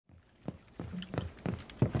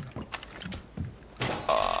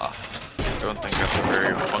don't think that's a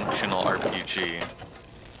very functional RPG.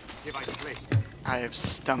 I have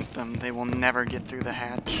stumped them. They will never get through the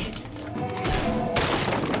hatch.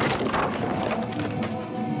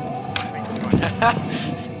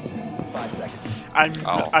 I'm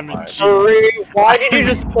a genius. Why did you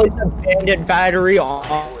just place a bandit battery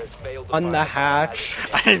on the hatch?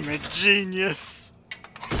 I'm a genius.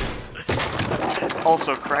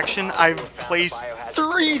 Also, correction, I've placed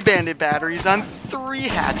 3 bandit batteries on 3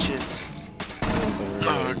 hatches.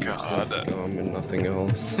 Oh god. And nothing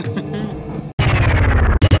else.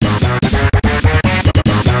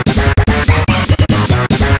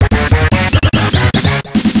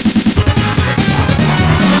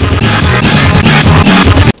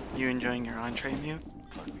 You enjoying your entree, Mute?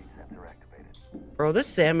 Bro, this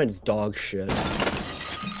salmon's dog shit.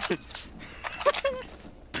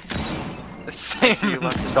 I see you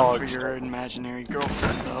left it for your imaginary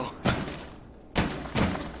girlfriend, though.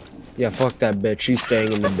 Yeah, fuck that bitch. She's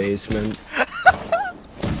staying in the basement.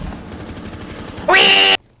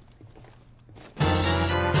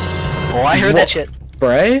 Oh, I heard that shit.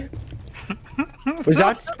 Spray? Was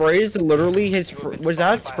that Spray's literally his? Was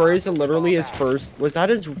that Spray's literally his first? Was that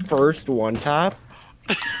his first one tap?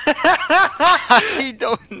 I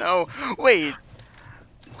don't know. Wait.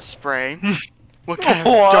 Spray. What kind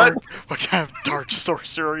of dark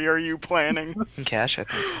sorcery are you planning? Cash, I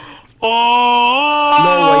think. No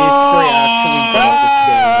way, Spray actually got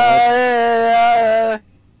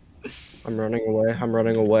this game up. I'm running away. I'm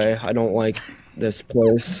running away. I don't like this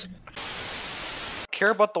place. Care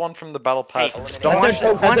about the one from the battle pass. Wants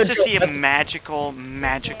to see a magical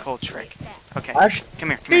trick. Okay, Actually, come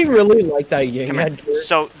here. I really like that game. Come here.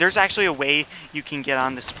 So there's actually a way you can get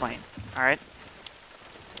on this plane. All right.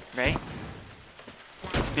 Ready?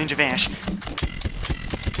 Ninja vanish.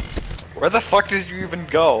 Where the fuck did you even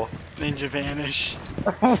go? Ninja vanish.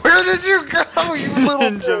 Where did you go, you little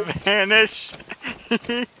Ninja vanish.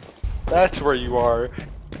 That's where you are.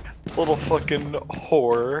 Little fucking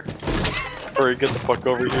whore. Hurry, get the fuck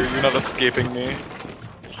over here. You're not escaping me.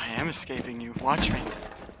 I am escaping you. Watch me.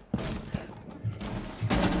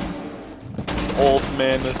 This old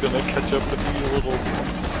man is gonna catch up with you, little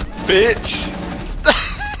bitch.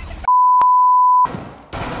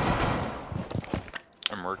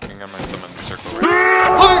 I'm working on my summon circle right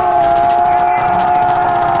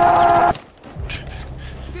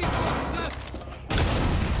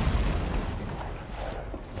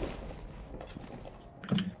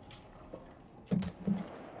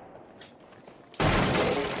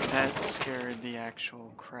That scared the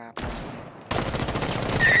actual crap out of me.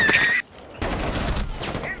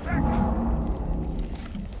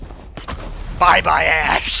 Bye bye,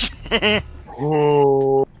 Ash!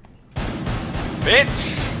 Oh.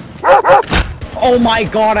 Bitch! Oh my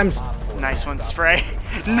god, I'm. Nice one, Spray.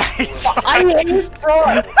 Nice one. I hate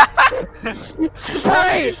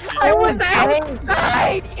Spray! I was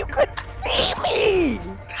outside! You could see me!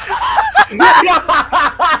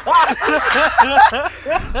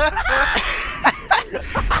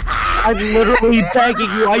 I'm literally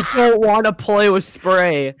begging you, I don't want to play with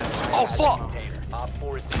Spray. Oh fuck!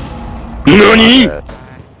 NANI?!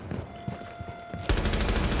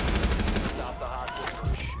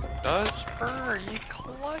 Does furry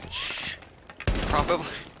clutch? Probably.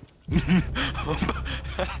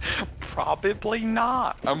 Probably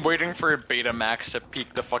not. I'm waiting for Betamax to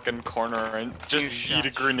peek the fucking corner and just yeet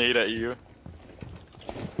a grenade at you.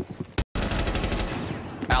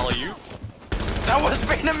 Alley-oop. That was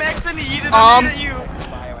Betamax and he yeeted a grenade at you!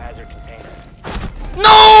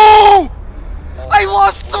 No! I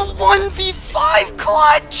lost the 1v5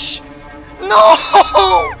 clutch! No!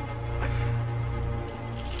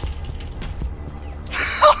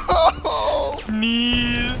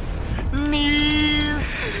 Knees! Knees!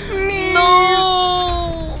 Knees!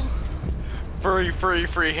 No!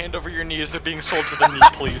 Free, hand over your knees, they're being sold to the knee,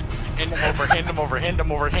 please. Hand them over, hand them over, hand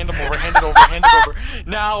them over, hand them over, hand it over, hand it over.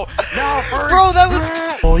 Now, furry! Bro, that was...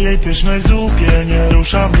 O jej pysznej zupie nie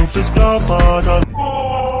ruszam dupy z propada.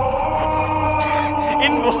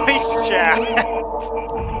 In voice chat.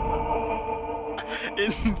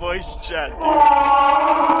 In voice chat, dude.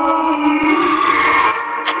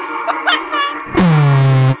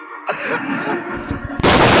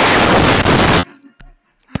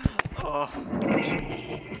 Oh.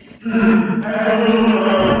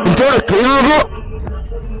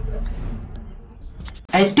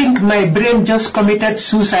 I think my brain just committed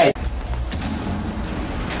suicide.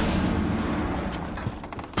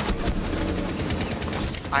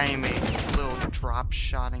 I am a little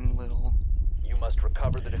drop-shotting little... You must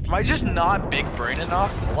recover the defeat. Am I just not big brain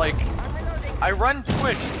enough? Like, I run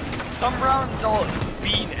Twitch. Some rounds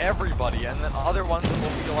beating everybody, and then other ones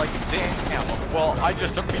will be like, damn, well, I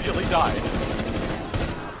just immediately died.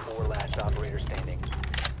 4 last operator standing.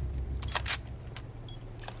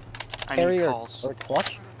 I need calls. Or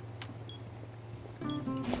clutch?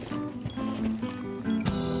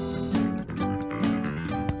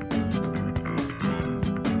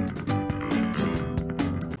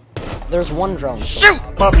 There's one drone. Shoot!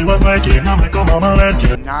 Papi was making, I'm like, oh mama, let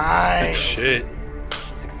you. Nice. Shit.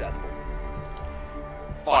 Successful.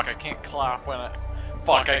 Fuck, I can't clap when I...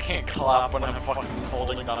 Fuck, I can't clap when I'm fucking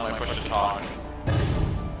holding on my push to talk.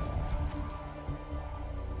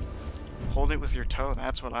 Hold it with your toe,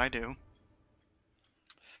 that's what I do.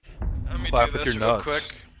 Let me Clap do with this your real nuts.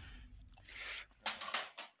 quick.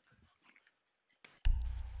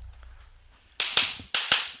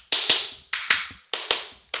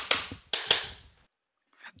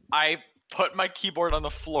 I put my keyboard on the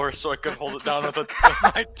floor so I could hold it down with, with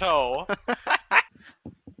my toe.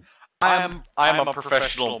 I'm a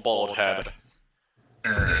professional bald head.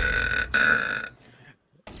 One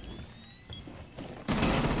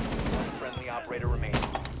friendly operator remaining.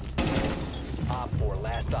 Op 4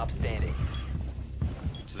 last stop standing.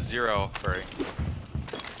 It's a 0, furry.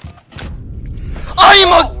 I'm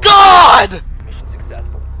a god! Mission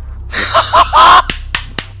successful.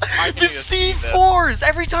 The C4s!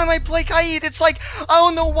 Every time I play Kaid, it's like, I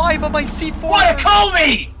don't know why, but my C4s What a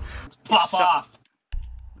Kobe! Let's pop So- off.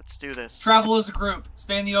 Let's do this. Travel as a group.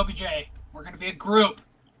 Stay in the OBJ. We're gonna be a group.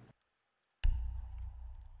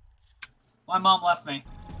 My mom left me.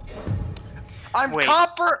 I'm Wait.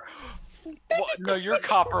 copper! What? No, you're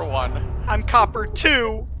copper 1. I'm Copper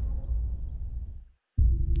 2!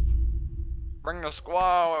 Bring the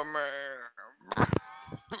squaw in me.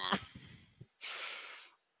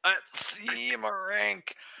 Let's see my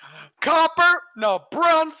rank. Copper? No,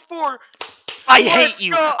 bronze 4. I Let's hate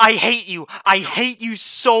you! go. I hate you! I hate you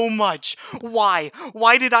so much! Why?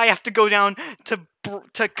 Why did I have to go down to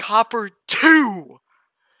Copper 2?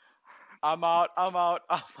 I'm out, I'm out,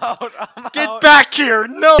 I'm out, I'm out. Get back here!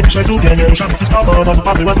 No! Dzisiaj złupię, nie ruszamy się z tobą, no to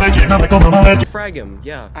papi was making, I'm like, oh mama, let you. Frag him,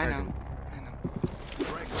 yeah. I Frag know. him. I know.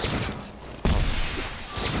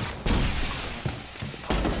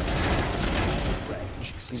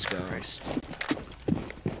 Jesus Christ.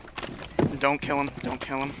 Don't kill him. Don't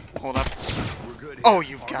kill him. Hold up. Oh,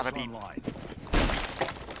 you've gotta be... I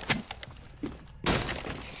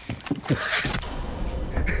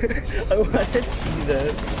want to see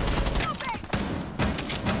this.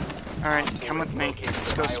 Alright, come with me.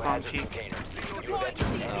 Let's go spawn Biohazard peek. container. You have entered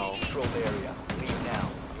the controlled area. Leave now.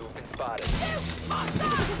 You have been spotted.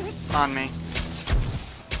 On me.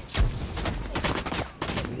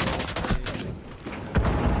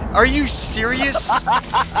 Are you serious?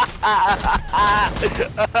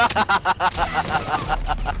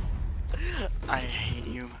 I hate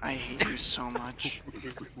you. I hate you so much.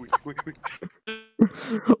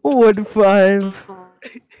 1-5.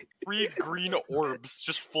 3 green orbs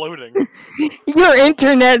just floating. Your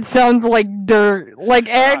internet sounds like dirt. Like,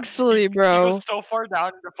 actually, He bro. goes so far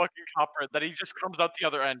down into fucking copper that he just comes out the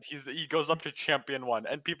other end. He goes up to champion 1,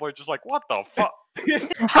 and people are just like, what the fuck?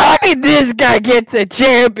 How did this guy get to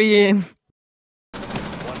champion?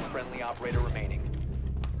 One friendly operator remaining.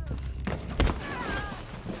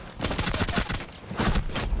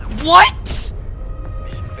 What?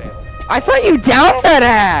 Mission failed. I thought you downed that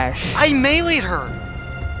Ash. I meleeed her.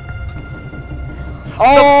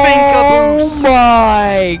 Oh Finkaboos.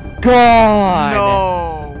 my god.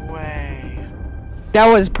 No way. That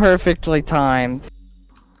was perfectly timed.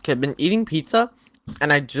 Okay, I've been eating pizza,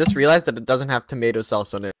 and I just realized that it doesn't have tomato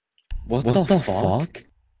sauce on it. What the fuck?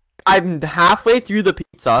 I'm halfway through the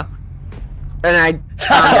pizza, and I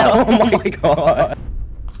found out. Oh my god.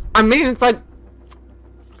 I mean, it's like...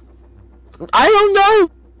 I don't know!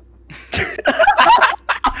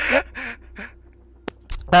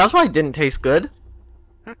 That's why it didn't taste good.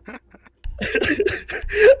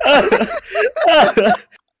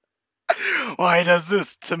 Why does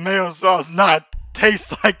this tomato sauce not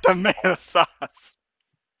taste like tomato sauce?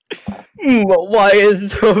 Why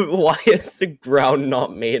is the ground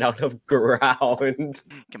not made out of ground?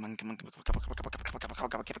 Come on, come on,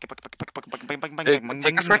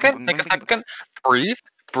 Take a second, breathe,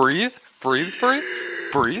 breathe, breathe, breathe,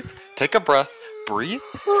 breathe, take a breath, breathe,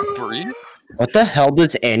 breathe. What the hell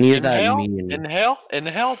does any of that Inhale, mean? inhale,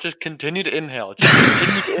 inhale, just continue to inhale. Just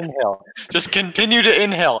continue to inhale. Just continue to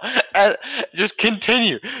inhale. Just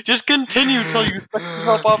continue. Just continue until you suck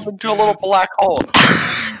yourself up into a little black hole.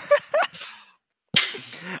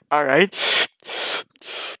 Alright.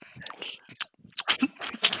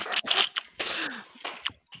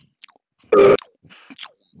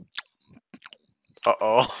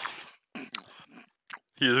 Uh-oh.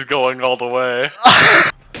 He is going all the way.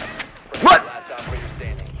 Last operator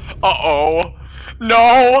standing. Uh-oh.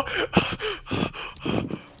 No!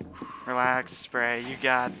 Relax, Spray. You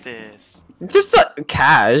got this. Just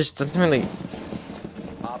cash doesn't really.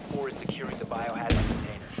 Op 4 is securing the biohazard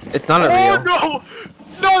container. It's not a Oh real. no!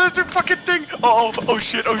 No, that's a fucking thing! Uh oh, oh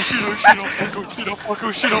shit, oh shit, oh shit, oh fuck, oh shit, oh fuck,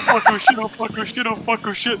 oh shit, oh fuck, oh shit, oh fuck, oh shit, oh fuck,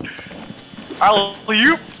 oh shit.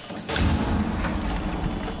 Alley-oop!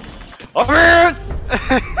 Oh man!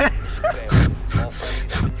 All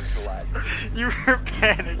friendlies have been neutralized. You were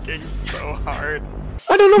panicking so hard.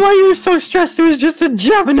 I don't know why you were so stressed. It was just a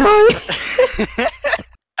Gemini.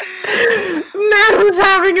 Man was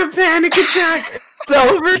having a panic attack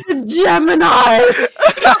over the Gemini.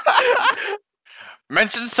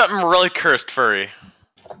 Mention something really cursed, Furry.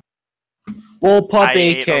 Bull Pup I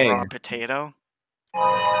ate a AK. raw potato.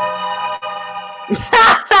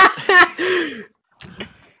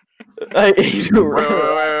 I ate a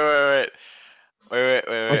Wait.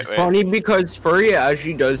 It's funny because Furry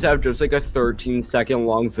actually does have just like a 13-second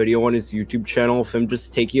long video on his YouTube channel of him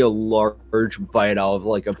just taking a large bite out of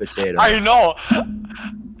like a potato. I know!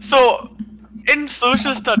 So, in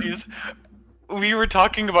social studies, we were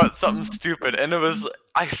talking about something stupid, and it was,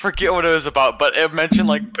 I forget what it was about, but it mentioned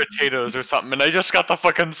like potatoes or something, and I just got the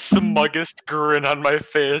fucking smuggest grin on my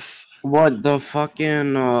face. What, the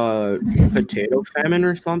fucking potato famine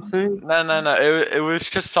or something? No, it was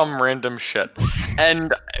just some random shit.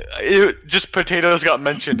 And just potatoes got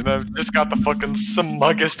mentioned, and I've just got the fucking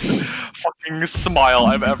smuggest fucking smile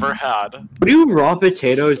I've ever had. What do raw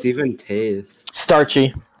potatoes even taste?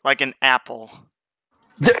 Starchy. Like an apple.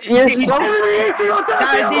 You're so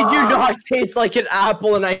That did you not taste like an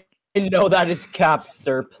apple, and I know that is cap,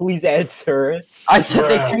 sir. Please answer. I said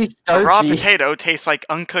they can be A raw starchy. potato tastes like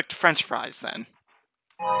uncooked French fries. Then.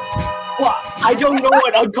 Well, I don't know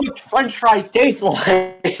what uncooked French fries taste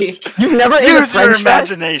like. You've never ate a Use your French fry?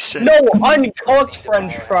 imagination. No, uncooked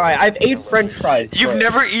French fry. I've ate French fries. You've but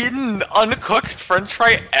never eaten uncooked French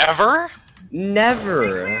fry ever?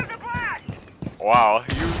 never. Wow,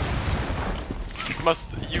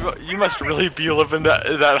 you must really be living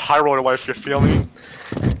that high roller life. You feel me?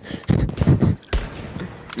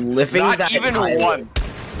 Living Not that even high-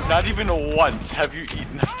 once. Not even once have you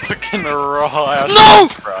eaten a fucking raw ass No!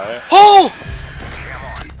 French fry. Oh!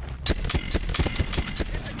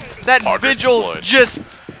 That Target vigil deployed. just.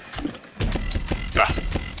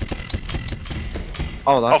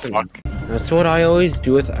 Oh, that's Oh fuck! That's what I always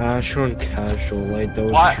do with Ash on casual. I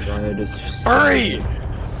don't What? try to. Hurry!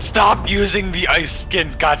 Stop using the ice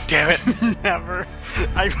skin. God damn it! Never.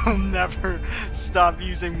 I will never stop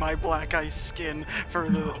using my black ice skin for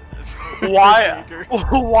the. Why? Jaeger.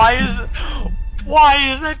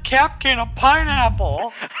 Why is that cap can a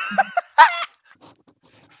pineapple?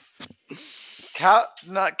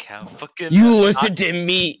 Not fucking. You listen to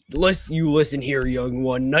me. You listen here, young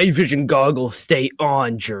one. Night vision goggles stay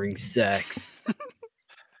on during sex.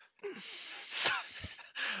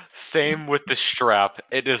 Same with the strap.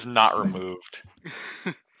 It is not removed.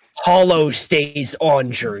 Hollow stays on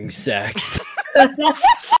during sex.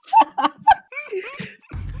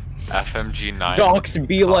 FMG 9. Docs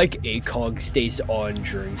be like, ACOG stays on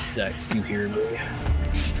during sex. You hear me?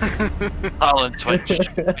 Alan Twitch.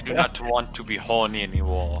 I do not want to be horny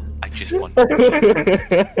anymore. I just want.